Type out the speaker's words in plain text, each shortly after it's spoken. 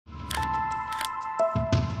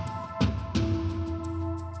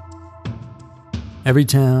Every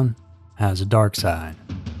town has a dark side.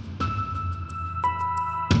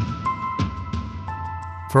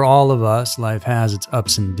 For all of us, life has its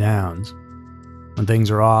ups and downs. When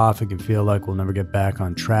things are off, it can feel like we'll never get back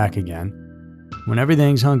on track again. When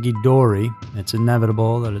everything's hunky-dory, it's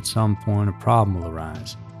inevitable that at some point a problem will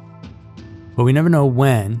arise. But we never know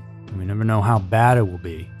when, and we never know how bad it will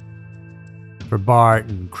be. For Bart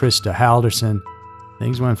and Krista Halderson,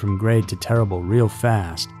 things went from great to terrible real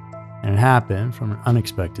fast, and it happened from an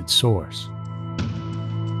unexpected source.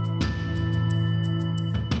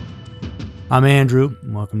 I'm Andrew,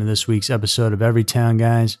 and welcome to this week's episode of Every Town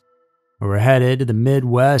Guys, where we're headed to the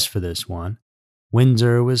Midwest for this one,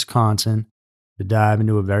 Windsor, Wisconsin, to dive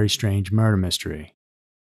into a very strange murder mystery.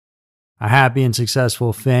 A happy and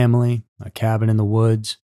successful family, a cabin in the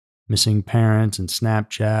woods, missing parents, and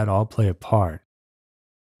Snapchat all play a part.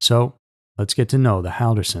 So, let's get to know the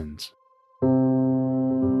Haldersons.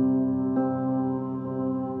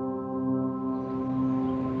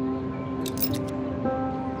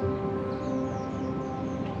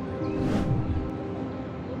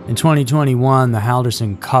 In 2021, the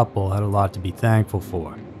Halderson couple had a lot to be thankful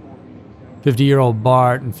for. 50-year-old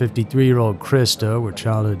Bart and 53-year-old Krista were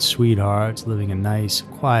childhood sweethearts living a nice,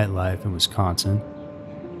 quiet life in Wisconsin.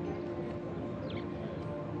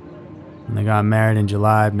 When they got married in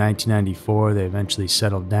July of 1994, they eventually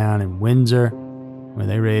settled down in Windsor, where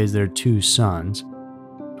they raised their two sons,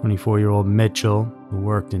 24-year-old Mitchell, who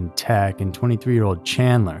worked in tech, and 23-year-old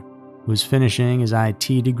Chandler, who was finishing his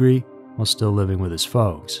IT degree while still living with his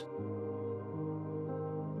folks.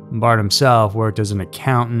 Bart himself worked as an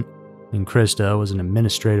accountant, and Krista was an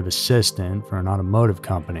administrative assistant for an automotive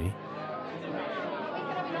company.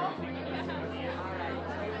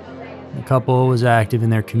 The couple was active in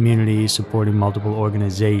their community, supporting multiple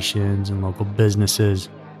organizations and local businesses.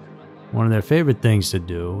 One of their favorite things to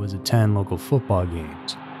do was attend local football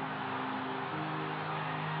games.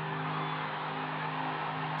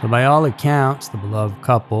 So by all accounts, the beloved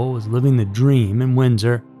couple was living the dream in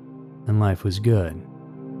Windsor, and life was good.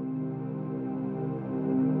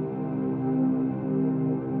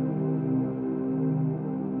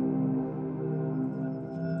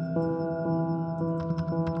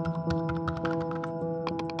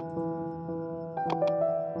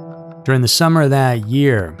 During the summer of that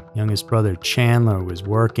year, youngest brother Chandler was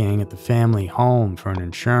working at the family home for an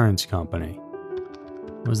insurance company.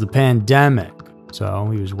 It was the pandemic, so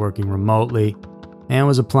he was working remotely and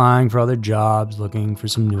was applying for other jobs, looking for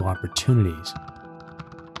some new opportunities.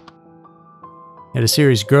 He had a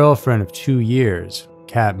serious girlfriend of 2 years,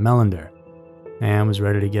 Kat Melander, and was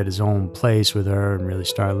ready to get his own place with her and really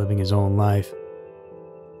start living his own life.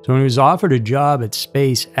 So when he was offered a job at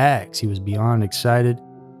SpaceX, he was beyond excited,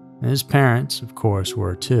 and his parents, of course,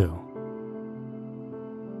 were too.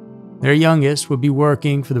 Their youngest would be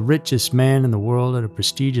working for the richest man in the world at a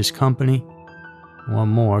prestigious company. What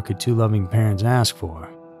more could two loving parents ask for?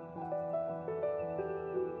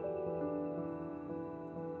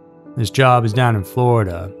 This job is down in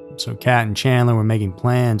Florida, so Kat and Chandler were making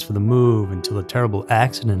plans for the move until a terrible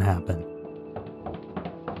accident happened.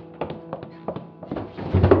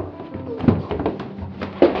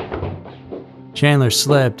 Chandler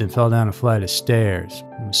slipped and fell down a flight of stairs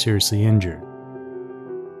and was seriously injured.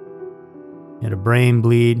 He had a brain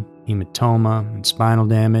bleed, hematoma, and spinal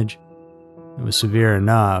damage. It was severe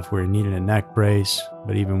enough where he needed a neck brace,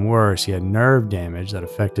 but even worse, he had nerve damage that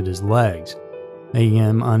affected his legs, making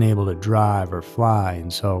him unable to drive or fly,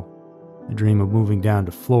 and so the dream of moving down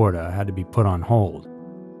to Florida had to be put on hold.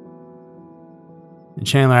 And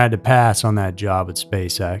Chandler had to pass on that job at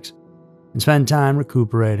SpaceX and spend time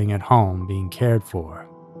recuperating at home being cared for.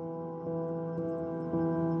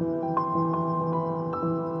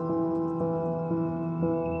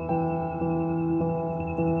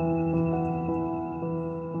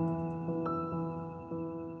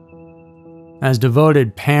 As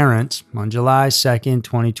devoted parents, on July 2nd,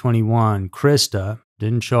 2021, Krista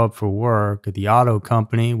didn't show up for work at the auto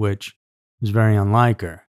company, which was very unlike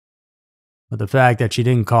her. But the fact that she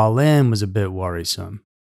didn't call in was a bit worrisome.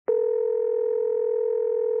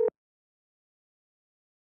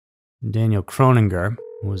 Daniel Croninger,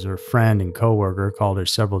 who was her friend and coworker, called her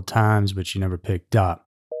several times, but she never picked up.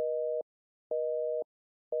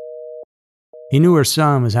 He knew her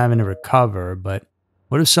son was having to recover, but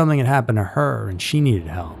what if something had happened to her and she needed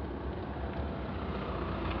help?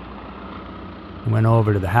 He went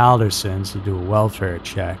over to the Haldersons to do a welfare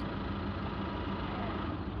check.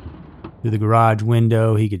 Through the garage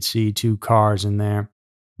window, he could see 2 cars in there.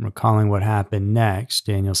 Recalling what happened next,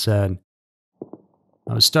 Daniel said,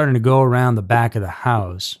 "I was starting to go around the back of the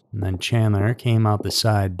house, and then Chandler came out the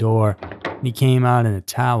side door and he came out in a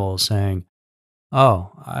towel saying,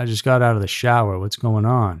 "Oh, I just got out of the shower. What's going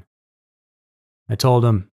on?" I told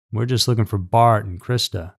him, "We're just looking for Bart and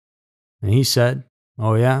Krista." And he said,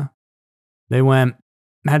 "Oh yeah? They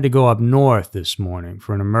had to go up north this morning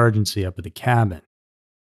for an emergency up at the cabin."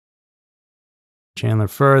 Chandler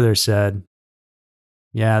further said,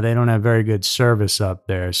 "Yeah, they don't have very good service up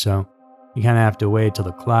there, so you kind of have to wait till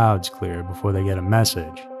the clouds clear before they get a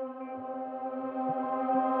message."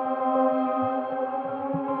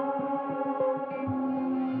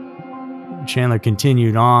 Chandler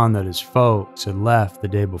continued on that his folks had left the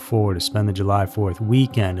day before to spend the July 4th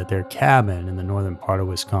weekend at their cabin in the northern part of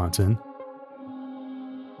Wisconsin.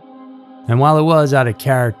 And while it was out of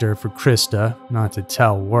character for Krista not to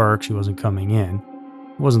tell work she wasn't coming in,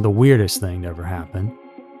 it wasn't the weirdest thing to ever happen.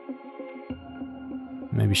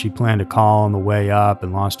 Maybe she planned to call on the way up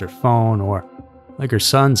and lost her phone, or, like her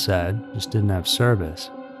son said, just didn't have service.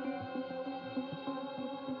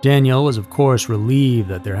 Daniel was, of course, relieved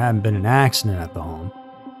that there hadn't been an accident at the home.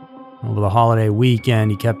 Over the holiday weekend,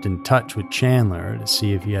 he kept in touch with Chandler to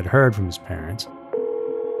see if he had heard from his parents.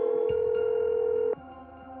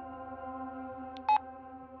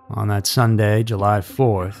 On that Sunday, July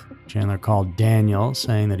 4th, Chandler called Daniel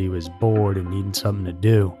saying that he was bored and needed something to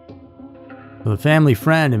do. So the family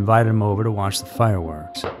friend invited him over to watch the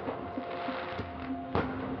fireworks.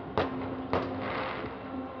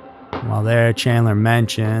 While there, Chandler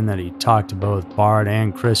mentioned that he talked to both Bart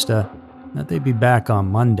and Krista, that they'd be back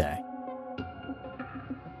on Monday.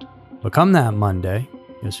 But come that Monday,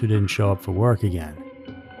 guess who didn't show up for work again?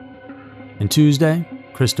 And Tuesday,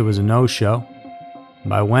 Krista was a no-show. And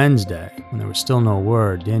by Wednesday, when there was still no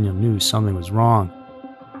word, Daniel knew something was wrong.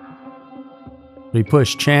 So he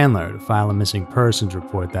pushed Chandler to file a missing persons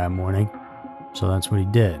report that morning, so that's what he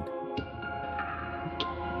did.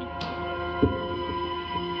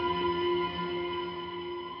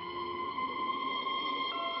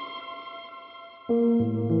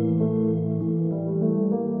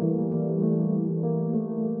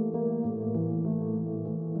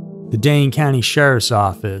 The Dane County Sheriff's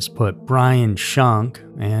Office put Brian Shunk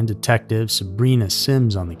and Detective Sabrina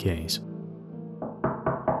Sims on the case.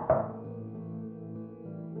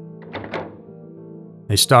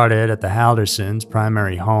 They started at the Haldersons'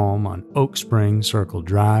 primary home on Oak Spring Circle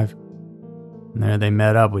Drive. And there they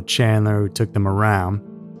met up with Chandler, who took them around.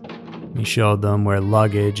 He showed them where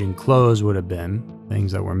luggage and clothes would have been,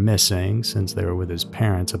 things that were missing since they were with his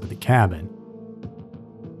parents up at the cabin.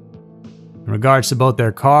 In regards to both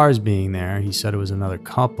their cars being there, he said it was another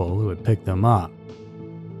couple who had picked them up.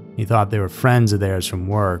 He thought they were friends of theirs from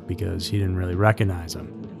work because he didn't really recognize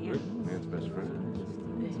them.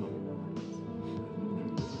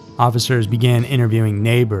 Officers began interviewing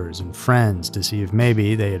neighbors and friends to see if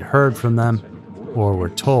maybe they had heard from them or were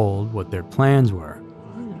told what their plans were.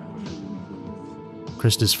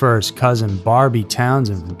 Krista's first cousin, Barbie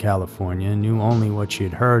Townsend from California, knew only what she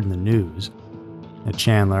had heard in the news, that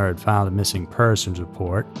Chandler had filed a missing persons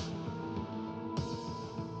report.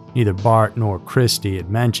 Neither Bart nor Christy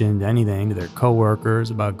had mentioned anything to their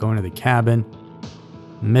coworkers about going to the cabin.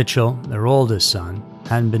 Mitchell, their oldest son,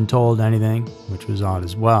 hadn't been told anything, which was odd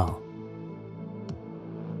as well.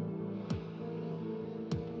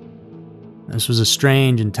 This was a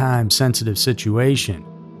strange and time-sensitive situation.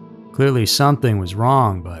 Clearly something was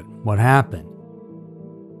wrong, but what happened?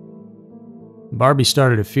 Barbie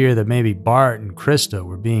started to fear that maybe Bart and Krista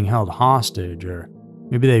were being held hostage, or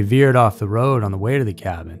maybe they veered off the road on the way to the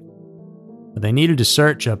cabin. But they needed to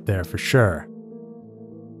search up there for sure.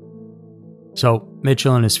 So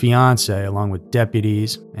Mitchell and his fiancée, along with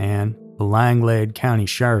deputies and the Langlade County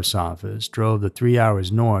Sheriff's Office, drove the 3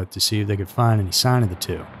 hours north to see if they could find any sign of the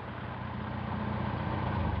two.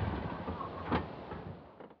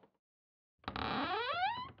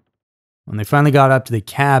 When they finally got up to the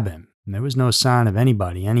cabin, there was no sign of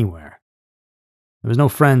anybody anywhere. There was no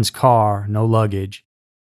friend's car, no luggage.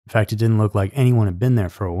 In fact, it didn't look like anyone had been there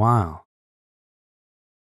for a while.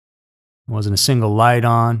 There wasn't a single light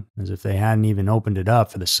on, as if they hadn't even opened it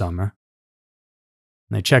up for the summer.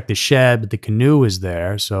 And they checked the shed, but the canoe was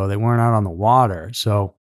there, so they weren't out on the water,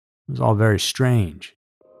 so it was all very strange.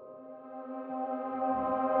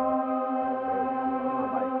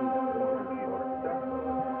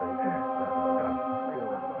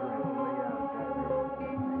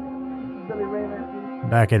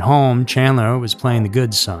 Back at home, Chandler was playing the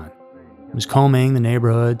good son. He was combing the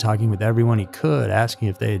neighborhood, talking with everyone he could, asking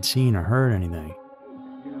if they had seen or heard anything.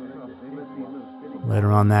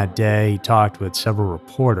 Later on that day, he talked with several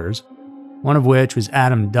reporters, one of which was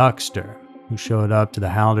Adam Duxter, who showed up to the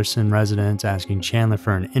Halderson residence asking Chandler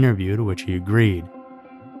for an interview, to which he agreed.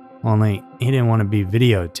 Only he didn't want to be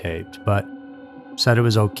videotaped, but said it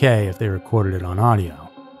was okay if they recorded it on audio.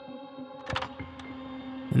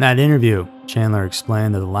 In that interview, Chandler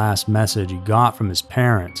explained that the last message he got from his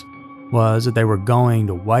parents was that they were going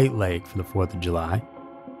to White Lake for the 4th of July.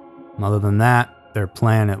 Other than that, their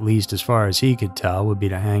plan, at least as far as he could tell, would be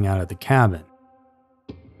to hang out at the cabin.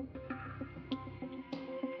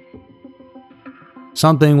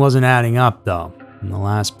 Something wasn't adding up, though, and the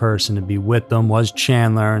last person to be with them was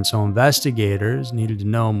Chandler, and so investigators needed to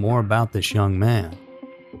know more about this young man.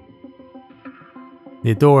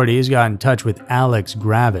 The authorities got in touch with Alex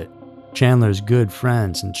Gravitt, Chandler's good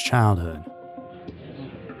friend since childhood.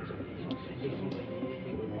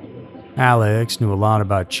 Alex knew a lot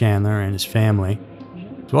about Chandler and his family,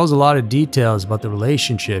 as well as a lot of details about the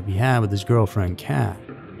relationship he had with his girlfriend, Kat.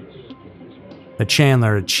 That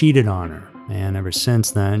Chandler had cheated on her, and ever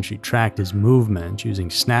since then, she tracked his movements using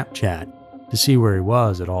Snapchat to see where he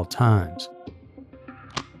was at all times.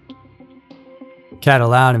 Kat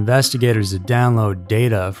allowed investigators to download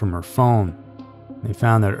data from her phone. They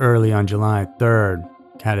found that early on July 3rd,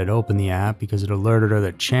 Kat had opened the app because it alerted her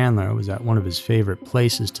that Chandler was at one of his favorite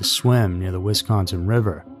places to swim near the Wisconsin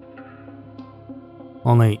River.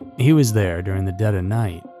 Only he was there during the dead of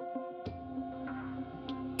night.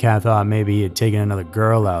 Kat thought maybe he had taken another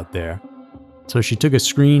girl out there, so she took a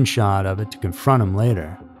screenshot of it to confront him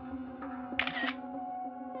later.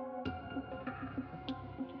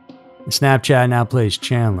 Snapchat now plays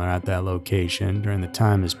Chandler at that location during the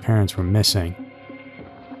time his parents were missing.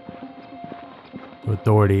 The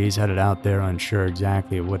authorities headed out there unsure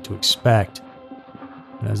exactly of what to expect,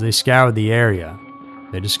 but as they scoured the area,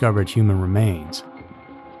 they discovered human remains.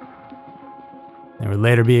 They would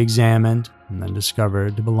later be examined and then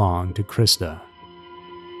discovered to belong to Krista.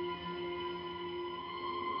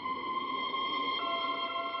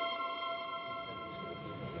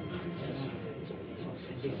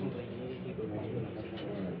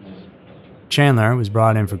 Chandler was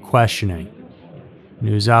brought in for questioning.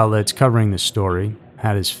 News outlets covering the story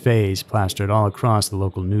had his face plastered all across the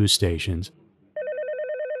local news stations.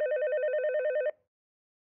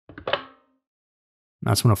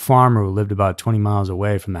 That's when a farmer who lived about 20 miles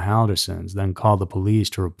away from the Haldersons then called the police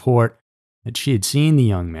to report that she had seen the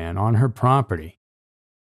young man on her property.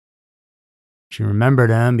 She remembered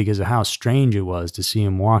him because of how strange it was to see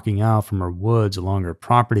him walking out from her woods along her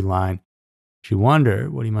property line. She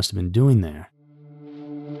wondered what he must have been doing there.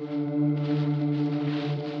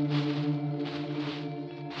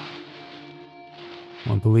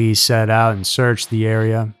 When police set out and searched the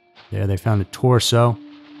area, there they found a torso.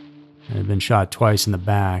 It had been shot twice in the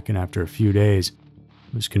back, and after a few days,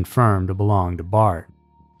 it was confirmed to belong to Bart.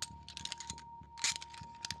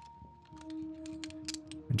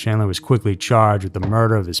 And Chandler was quickly charged with the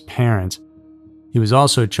murder of his parents. He was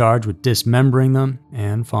also charged with dismembering them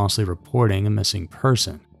and falsely reporting a missing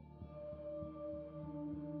person.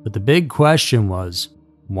 But the big question was,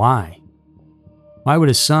 why? Why would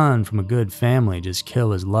a son from a good family just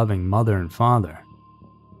kill his loving mother and father?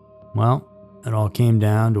 Well, it all came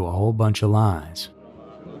down to a whole bunch of lies.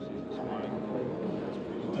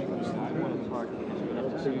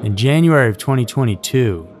 In January of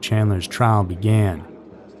 2022, Chandler's trial began.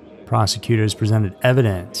 Prosecutors presented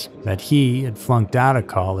evidence that he had flunked out of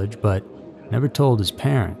college but never told his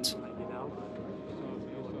parents.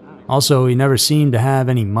 Also, he never seemed to have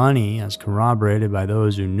any money, as corroborated by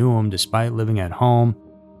those who knew him despite living at home,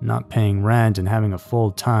 not paying rent, and having a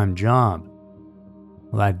full-time job.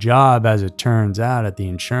 Well, that job, as it turns out, at the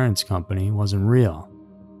insurance company wasn't real.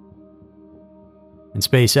 And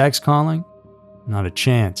SpaceX calling? Not a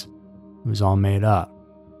chance. It was all made up.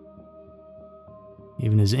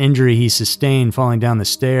 Even his injury he sustained falling down the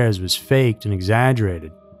stairs was faked and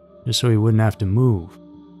exaggerated, just so he wouldn't have to move.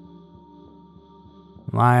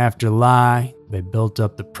 Lie after lie, they built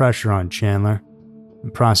up the pressure on Chandler.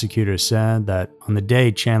 The prosecutor said that on the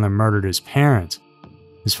day Chandler murdered his parents,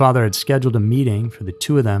 his father had scheduled a meeting for the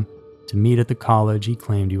two of them to meet at the college he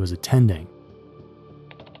claimed he was attending.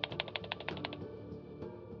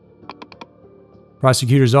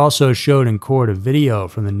 Prosecutors also showed in court a video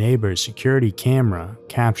from the neighbor's security camera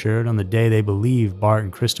captured on the day they believed Bart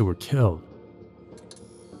and Krista were killed.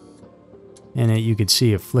 In it, you could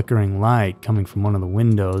see a flickering light coming from one of the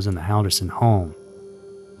windows in the Halderson home.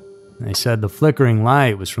 And they said the flickering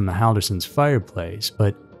light was from the Haldersons' fireplace,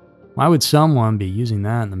 but why would someone be using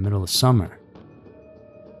that in the middle of summer?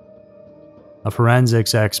 A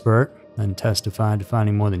forensics expert then testified to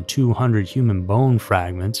finding more than 200 human bone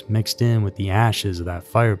fragments mixed in with the ashes of that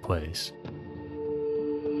fireplace.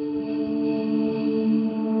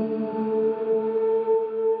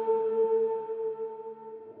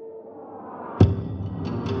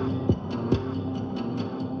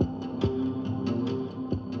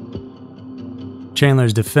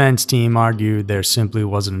 Chandler's defense team argued there simply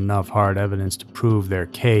wasn't enough hard evidence to prove their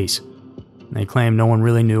case. They claimed no one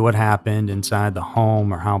really knew what happened inside the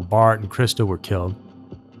home or how Bart and Krista were killed.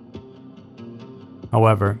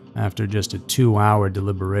 However, after just a 2-hour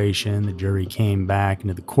deliberation, the jury came back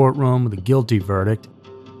into the courtroom with a guilty verdict,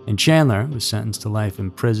 and Chandler was sentenced to life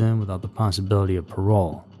in prison without the possibility of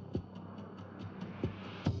parole.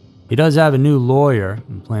 He does have a new lawyer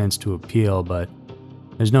and plans to appeal, but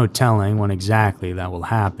there's no telling when exactly that will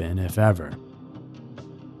happen, if ever.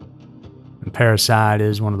 And parricide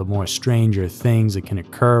is one of the more stranger things that can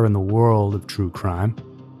occur in the world of true crime.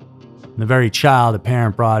 And the very child a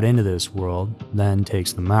parent brought into this world then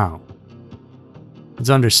takes them out.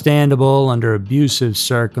 It's understandable under abusive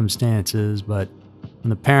circumstances, but when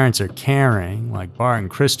the parents are caring, like Bart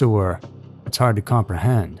and Krista were, it's hard to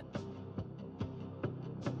comprehend.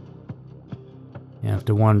 You have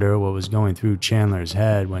to wonder what was going through Chandler's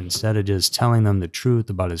head when, instead of just telling them the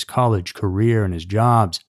truth about his college career and his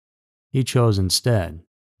jobs, he chose instead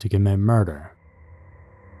to commit murder.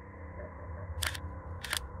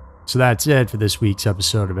 So that's it for this week's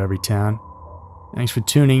episode of Everytown. Thanks for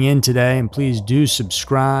tuning in today, and please do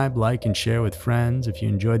subscribe, like, and share with friends if you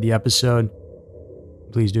enjoyed the episode.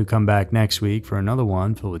 Please do come back next week for another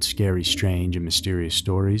one filled with scary, strange, and mysterious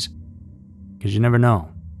stories, because you never know.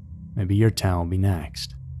 Maybe your town will be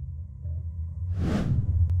next.